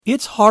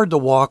It's hard to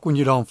walk when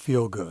you don't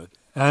feel good.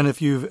 And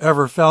if you've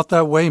ever felt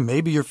that way,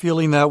 maybe you're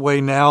feeling that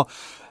way now,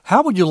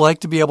 how would you like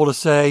to be able to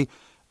say,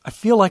 I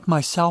feel like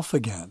myself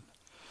again?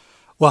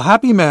 Well,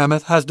 Happy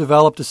Mammoth has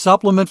developed a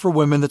supplement for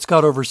women that's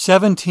got over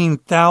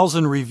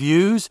 17,000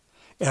 reviews.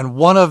 And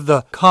one of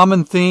the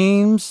common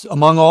themes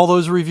among all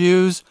those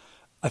reviews,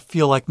 I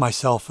feel like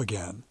myself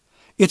again.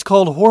 It's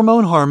called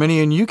Hormone Harmony,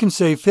 and you can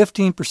save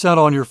 15%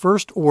 on your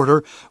first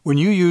order when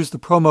you use the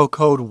promo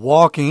code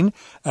WALKING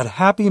at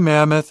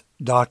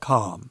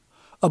happymammoth.com.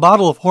 A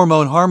bottle of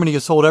Hormone Harmony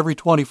is sold every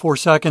 24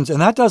 seconds, and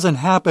that doesn't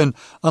happen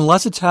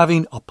unless it's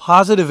having a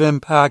positive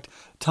impact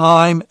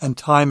time and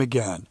time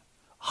again.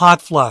 Hot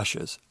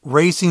flashes,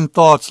 racing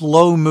thoughts,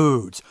 low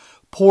moods,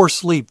 poor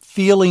sleep,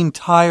 feeling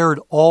tired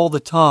all the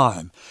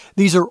time.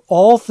 These are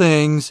all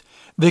things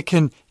that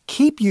can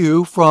keep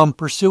you from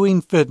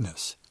pursuing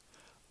fitness.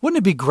 Wouldn't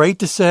it be great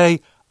to say,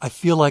 I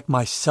feel like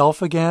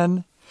myself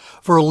again?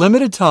 For a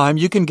limited time,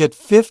 you can get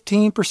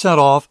 15%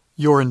 off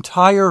your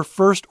entire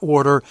first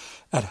order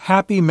at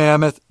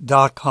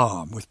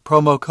happymammoth.com with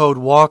promo code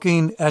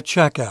WALKING at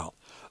checkout.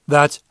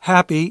 That's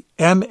happy,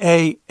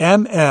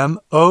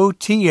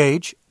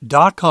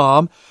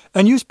 MAMMOTH.com,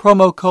 and use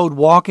promo code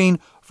WALKING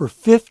for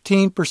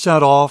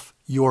 15% off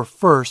your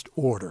first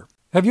order.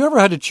 Have you ever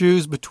had to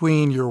choose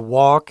between your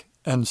walk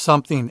and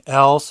something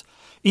else,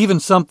 even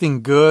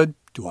something good?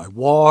 Do I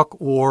walk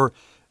or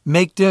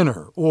make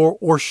dinner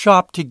or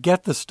shop to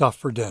get the stuff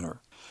for dinner?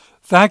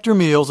 Factor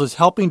Meals is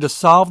helping to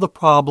solve the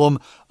problem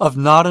of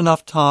not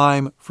enough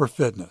time for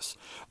fitness.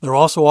 They're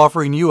also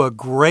offering you a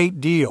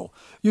great deal.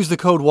 Use the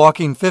code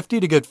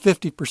WALKING50 to get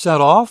 50%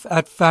 off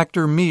at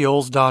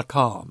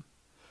factormeals.com.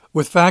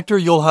 With Factor,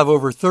 you'll have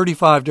over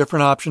 35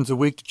 different options a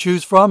week to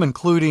choose from,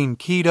 including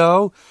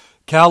keto,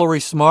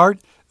 calorie smart,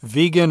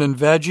 vegan and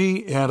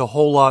veggie, and a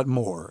whole lot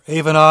more.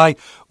 Ava and I,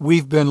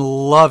 we've been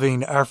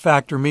loving our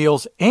Factor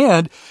meals,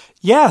 and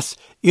yes,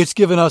 it's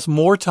given us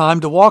more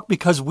time to walk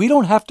because we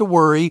don't have to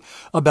worry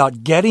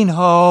about getting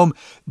home,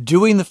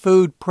 doing the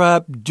food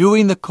prep,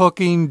 doing the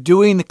cooking,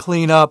 doing the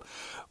cleanup.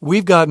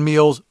 We've got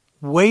meals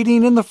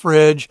waiting in the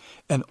fridge,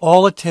 and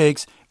all it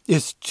takes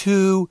is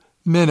 2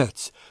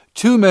 minutes.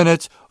 2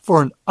 minutes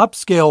for an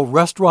upscale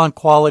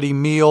restaurant-quality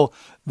meal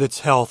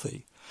that's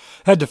healthy.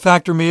 Head to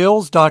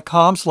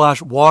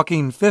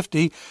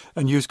factormeals.com/walking50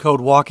 and use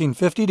code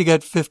WALKING50 to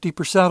get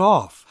 50%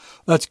 off.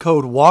 That's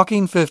code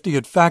WALKING50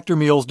 at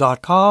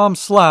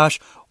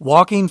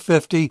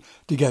factormeals.com/walking50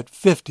 to get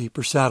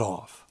 50%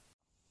 off.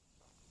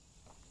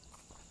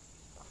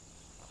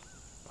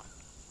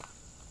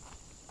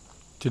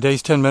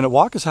 Today's 10-minute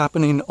walk is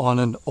happening on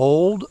an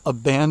old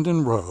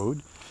abandoned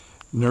road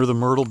near the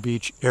Myrtle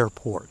Beach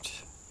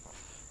Airport.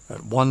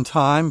 At one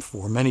time,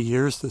 for many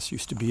years, this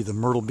used to be the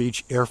Myrtle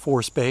Beach Air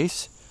Force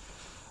Base,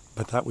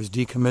 but that was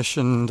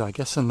decommissioned, I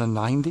guess, in the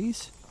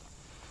 90s.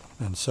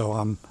 And so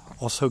I'm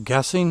also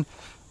guessing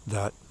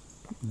that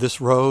this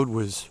road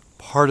was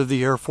part of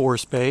the Air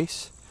Force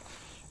Base,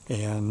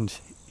 and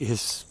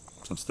since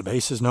the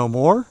base is no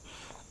more,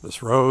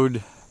 this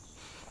road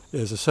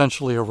is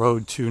essentially a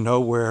road to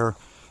nowhere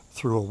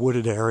through a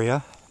wooded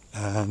area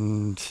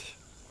and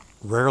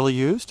rarely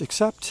used,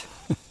 except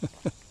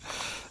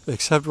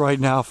right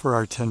now for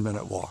our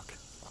 10-minute walk.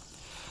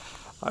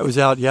 I was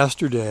out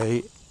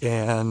yesterday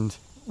and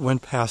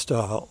went past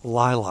a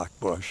lilac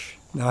bush.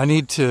 Now I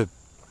need to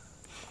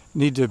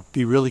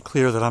be really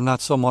clear that I'm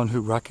not someone who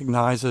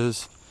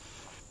recognizes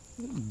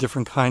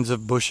different kinds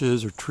of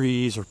bushes or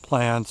trees or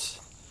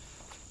plants.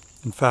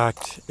 In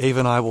fact, Ava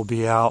and I will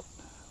be out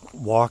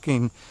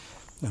walking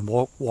and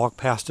walk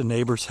past a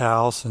neighbor's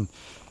house, and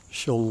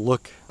she'll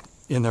look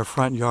in their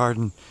front yard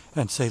and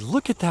say,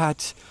 look at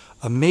that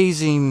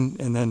amazing,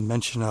 and then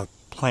mention a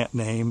plant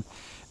name,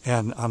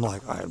 and I'm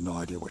like, I have no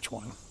idea which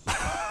one.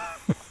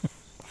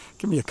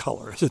 Give me a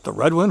color. Is it the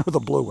red one or the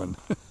blue one?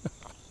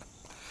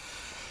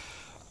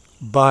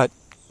 But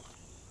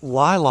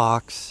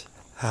lilacs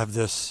have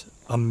this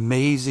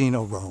amazing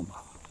aroma,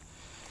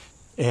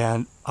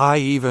 and I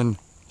even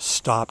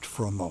stopped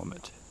for a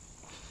moment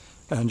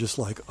and just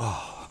like,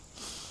 oh,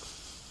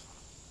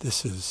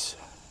 this is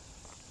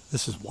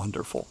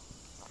wonderful.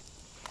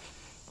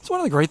 It's one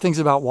of the great things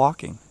about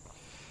walking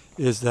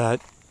is that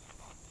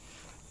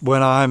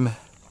when I'm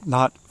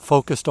not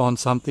focused on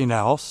something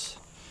else,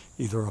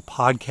 either a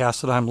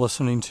podcast that I'm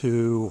listening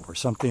to or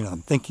something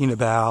I'm thinking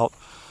about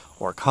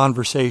or a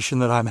conversation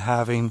that I'm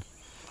having,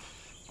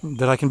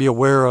 that I can be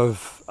aware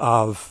of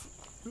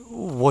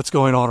what's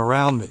going on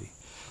around me.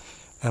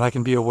 And I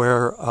can be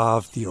aware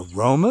of the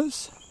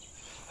aromas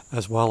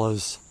as well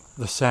as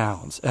the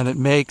sounds. And it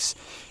makes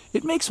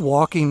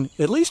walking,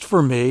 at least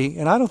for me,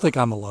 and I don't think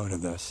I'm alone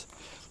in this,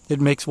 it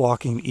makes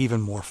walking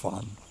even more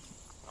fun.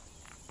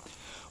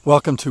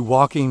 Welcome to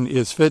Walking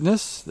is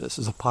Fitness. This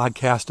is a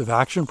podcast of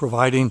action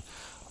providing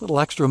a little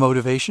extra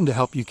motivation to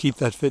help you keep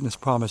that fitness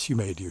promise you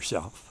made to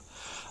yourself.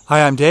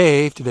 Hi, I'm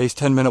Dave. Today's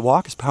 10-minute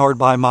walk is powered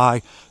by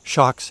my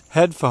Shokz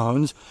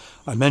headphones.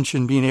 I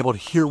mentioned being able to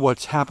hear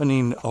what's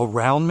happening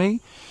around me,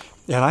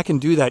 And I can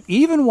do that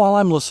even while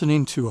I'm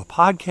listening to a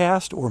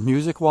podcast or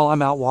music while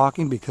I'm out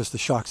walking, because the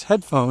Shokz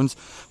headphones,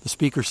 the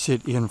speakers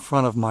sit in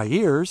front of my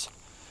ears,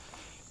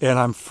 and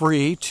I'm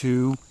free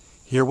to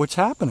hear what's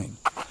happening.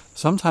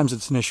 Sometimes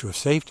it's an issue of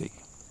safety.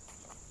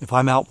 If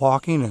I'm out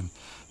walking and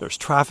there's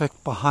traffic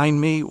behind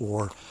me,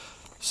 or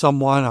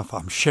someone, if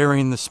I'm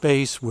sharing the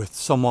space with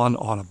someone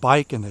on a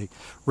bike and they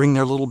ring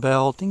their little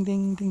bell, ding,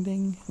 ding, ding,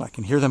 ding, I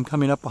can hear them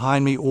coming up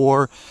behind me,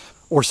 or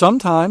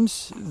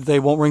sometimes they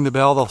won't ring the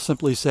bell, they'll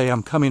simply say,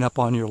 I'm coming up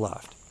on your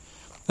left.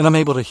 And I'm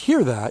able to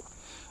hear that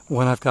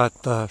when I've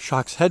got the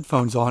Shokz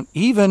headphones on,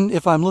 even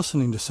if I'm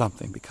listening to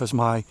something, because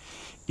my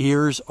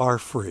ears are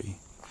free.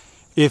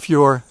 If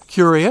you're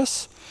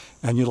curious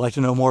and you'd like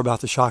to know more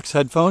about the Shokz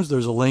headphones,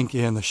 there's a link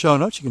in the show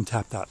notes. You can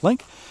tap that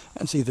link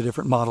and see the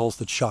different models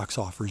that Shokz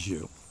offers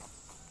you.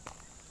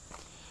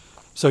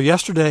 So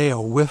yesterday,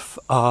 a whiff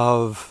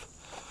of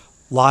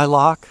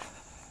lilac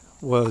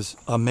was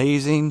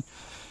amazing.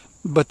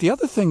 But the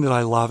other thing that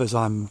I love is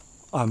I'm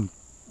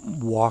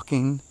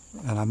walking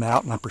and I'm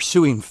out and I'm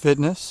pursuing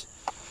fitness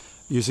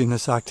using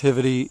this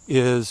activity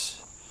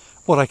is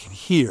what I can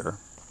hear,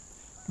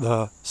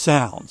 the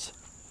sounds.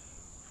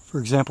 For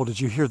example,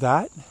 did you hear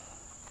that?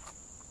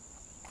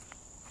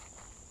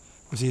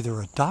 It was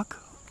either a duck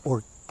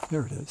or,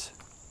 there it is.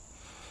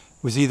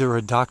 It was either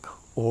a duck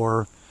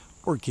or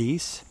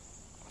geese.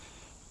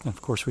 And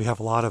of course we have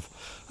a lot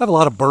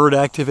of bird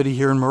activity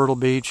here in Myrtle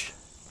Beach.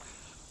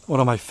 One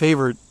of my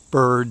favorite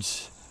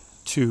birds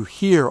to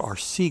hear are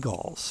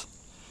seagulls,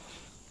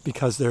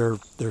 because they're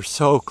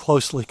so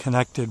closely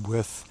connected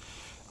with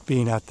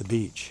being at the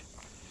beach.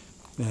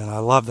 And I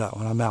love that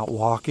when I'm out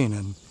walking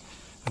and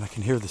I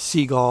can hear the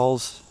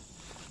seagulls.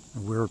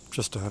 We're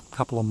just a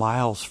couple of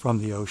miles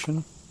from the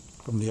ocean,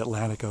 from the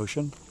Atlantic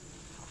Ocean.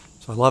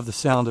 So I love the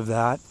sound of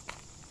that.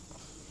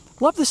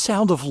 Love the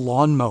sound of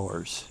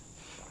lawnmowers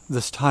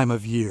this time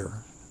of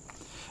year.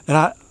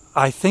 And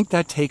I think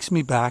that takes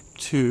me back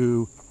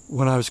to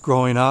when I was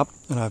growing up,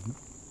 and I've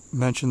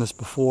mentioned this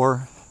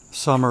before,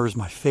 summer is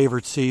my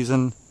favorite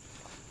season.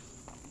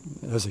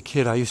 As a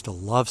kid, I used to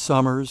love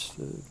summers.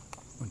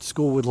 When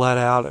school would let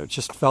out, it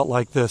just felt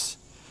like this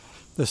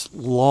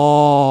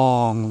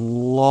long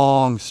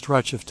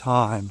stretch of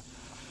time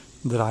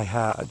that I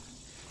had.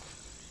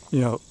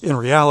 You know, in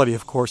reality,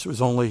 of course, it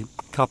was only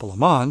a couple of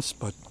months,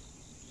 but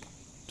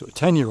to a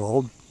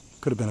 10-year-old, it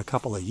could have been a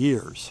couple of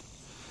years.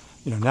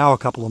 You know, now a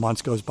couple of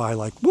months goes by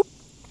like, whoop,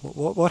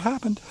 what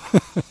happened?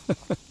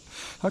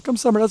 How come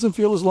summer doesn't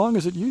feel as long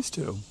as it used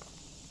to?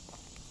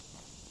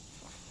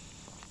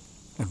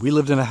 And we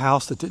lived in a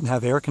house that didn't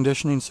have air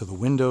conditioning, so the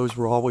windows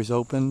were always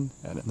open.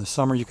 And in the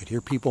summer, you could hear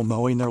people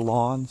mowing their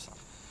lawns.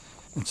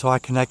 And so I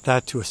connect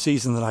that to a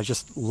season that I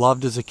just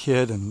loved as a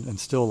kid and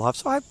still love.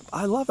 So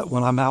I love it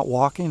when I'm out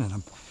walking and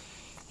I'm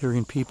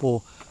hearing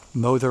people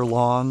mow their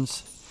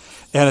lawns.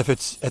 And if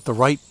it's at the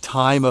right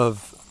time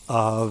of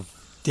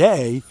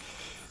day,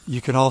 you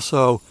can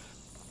also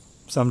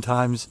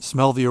sometimes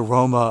smell the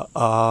aroma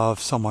of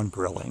someone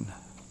grilling.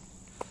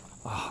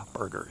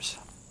 Burgers,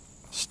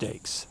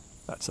 steaks.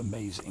 That's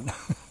amazing.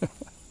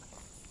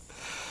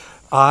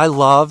 I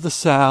love the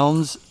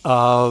sounds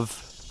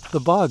of the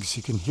bugs.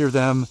 You can hear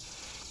them.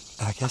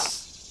 I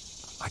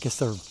guess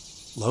they're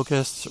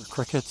locusts or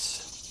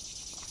crickets.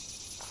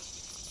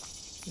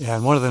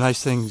 And one of the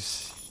nice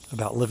things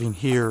about living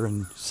here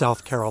in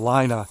South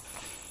Carolina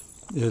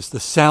is the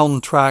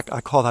soundtrack. I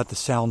call that the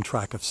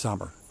soundtrack of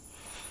summer.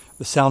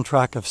 The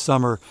soundtrack of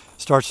summer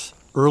starts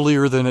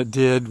earlier than it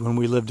did when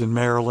we lived in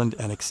Maryland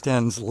and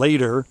extends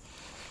later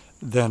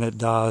than it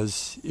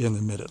does in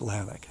the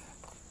mid-Atlantic.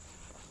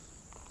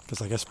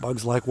 Because I guess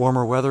bugs like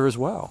warmer weather as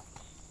well.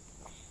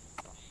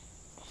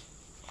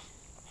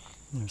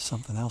 There's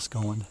something else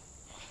going.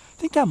 I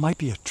think that might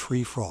be a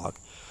tree frog.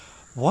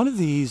 One of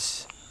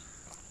these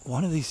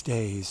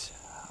days,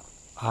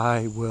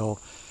 I will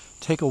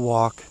take a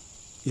walk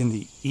in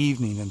the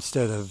evening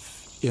instead of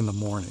in the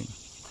morning.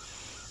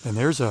 And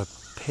there's a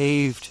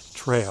paved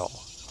trail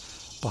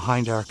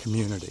behind our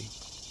community.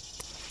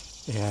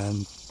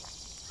 And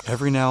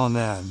every now and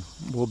then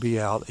we'll be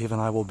out, Ava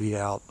and I will be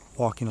out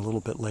walking a little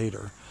bit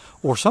later.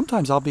 Or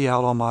sometimes I'll be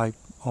out on my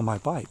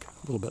bike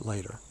a little bit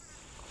later.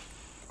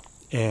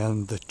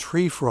 And the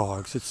tree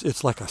frogs,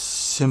 it's like a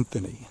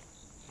symphony.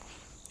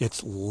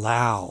 It's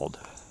loud.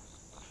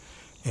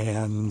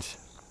 And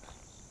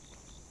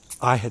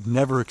I had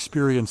never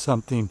experienced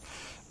something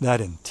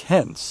that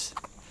intense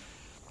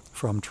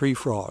from tree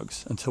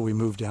frogs until we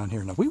moved down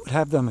here. Now, we would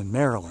have them in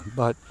Maryland,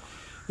 but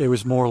it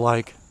was more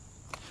like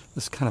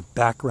this kind of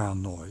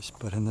background noise.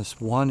 But in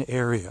this one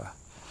area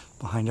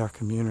behind our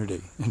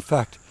community, in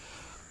fact,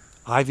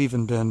 I've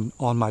even been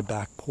on my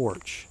back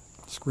porch,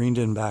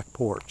 screened-in back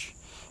porch,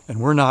 and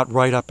we're not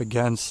right up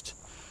against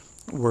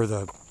where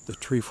the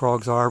tree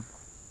frogs are.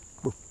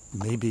 We're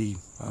maybe,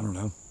 I don't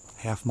know,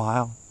 half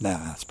mile? Nah,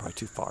 that's probably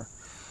too far.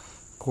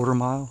 Quarter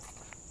mile?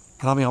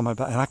 And I'll be on my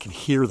back, and I can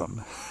hear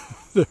them.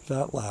 They're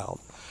that loud.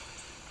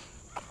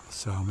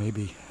 So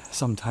maybe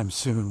sometime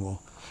soon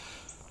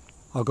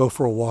I'll go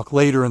for a walk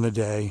later in the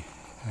day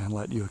and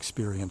let you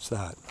experience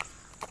that.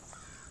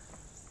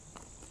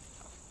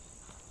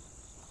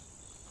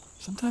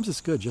 Sometimes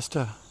it's good just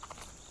to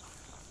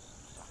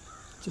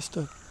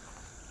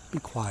be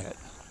quiet.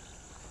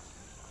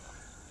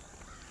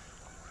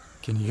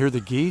 Can you hear the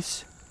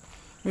geese?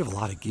 We have a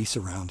lot of geese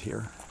around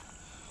here.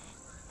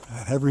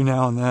 And every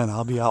now and then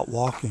I'll be out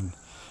walking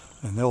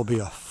and there'll be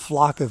a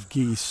flock of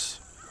geese,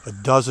 a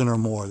dozen or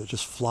more, that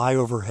just fly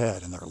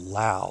overhead and they're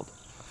loud.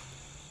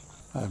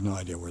 I have no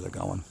idea where they're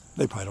going.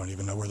 They probably don't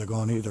even know where they're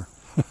going either.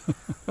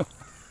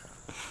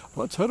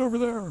 Let's head over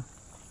there.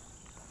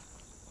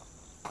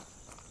 I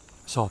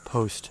saw a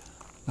post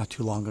not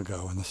too long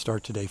ago in the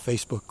Start Today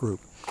Facebook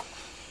group.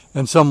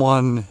 And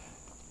someone,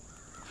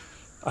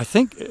 I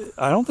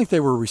don't think they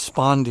were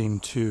responding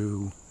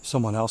to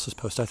someone else's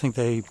post. I think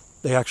they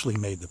actually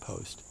made the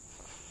post.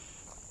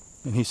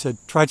 And he said,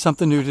 tried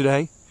something new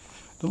today.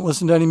 Didn't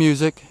listen to any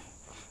music.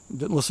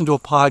 Didn't listen to a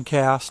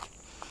podcast.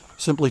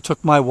 Simply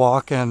took my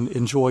walk and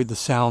enjoyed the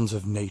sounds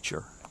of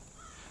nature.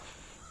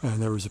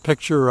 And there was a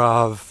picture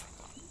of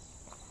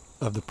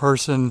the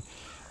person,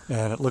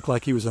 and it looked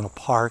like he was in a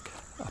park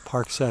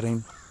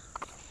setting.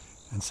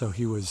 And so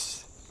he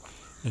was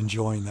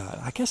enjoying that.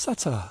 I guess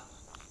that's a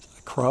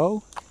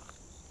crow.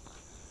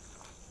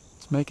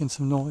 It's making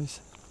some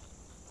noise.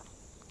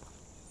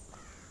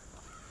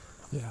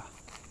 Yeah.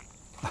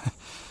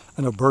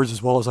 I know birds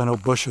as well as I know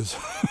bushes.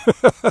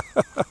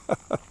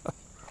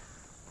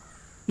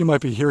 You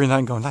might be hearing that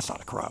and going, that's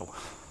not a crow.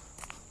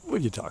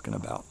 What are you talking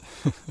about?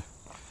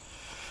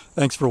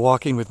 Thanks for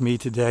walking with me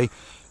today.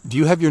 Do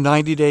you have your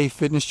 90-day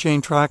fitness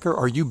chain tracker?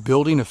 Are you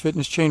building a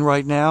fitness chain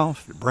right now?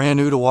 If you're brand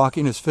new to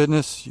walking as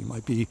fitness, you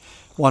might be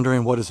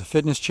wondering, what is a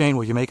fitness chain?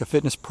 Well, you make a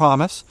fitness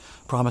promise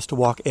to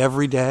walk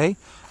every day.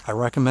 I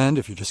recommend,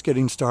 if you're just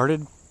getting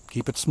started,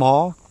 keep it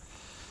small.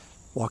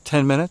 Walk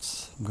 10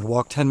 minutes. I'm going to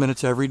walk 10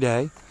 minutes every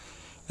day.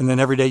 And then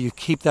every day you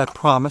keep that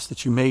promise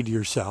that you made to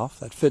yourself,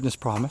 that fitness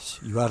promise.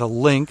 You add a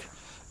link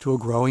to a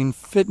growing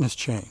fitness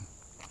chain.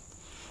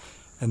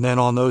 And then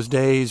on those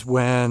days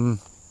when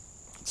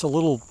it's a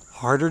little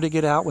harder to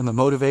get out, when the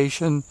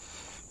motivation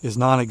is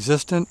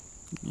non-existent,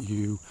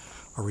 you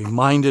are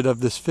reminded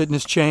of this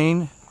fitness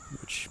chain,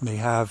 which may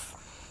have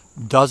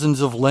dozens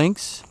of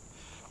links,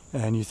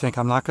 and you think,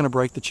 I'm not going to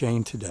break the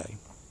chain today.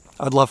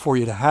 I'd love for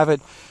you to have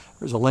it.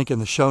 There's a link in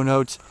the show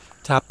notes.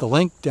 Tap the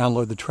link,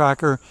 download the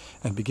tracker,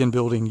 and begin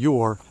building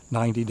your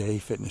 90-day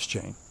fitness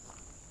chain.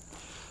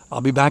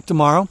 I'll be back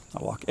tomorrow.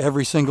 I walk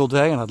every single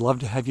day, and I'd love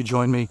to have you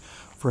join me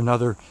for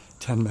another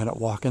 10-minute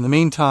walk. In the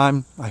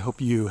meantime, I hope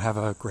you have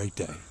a great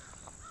day.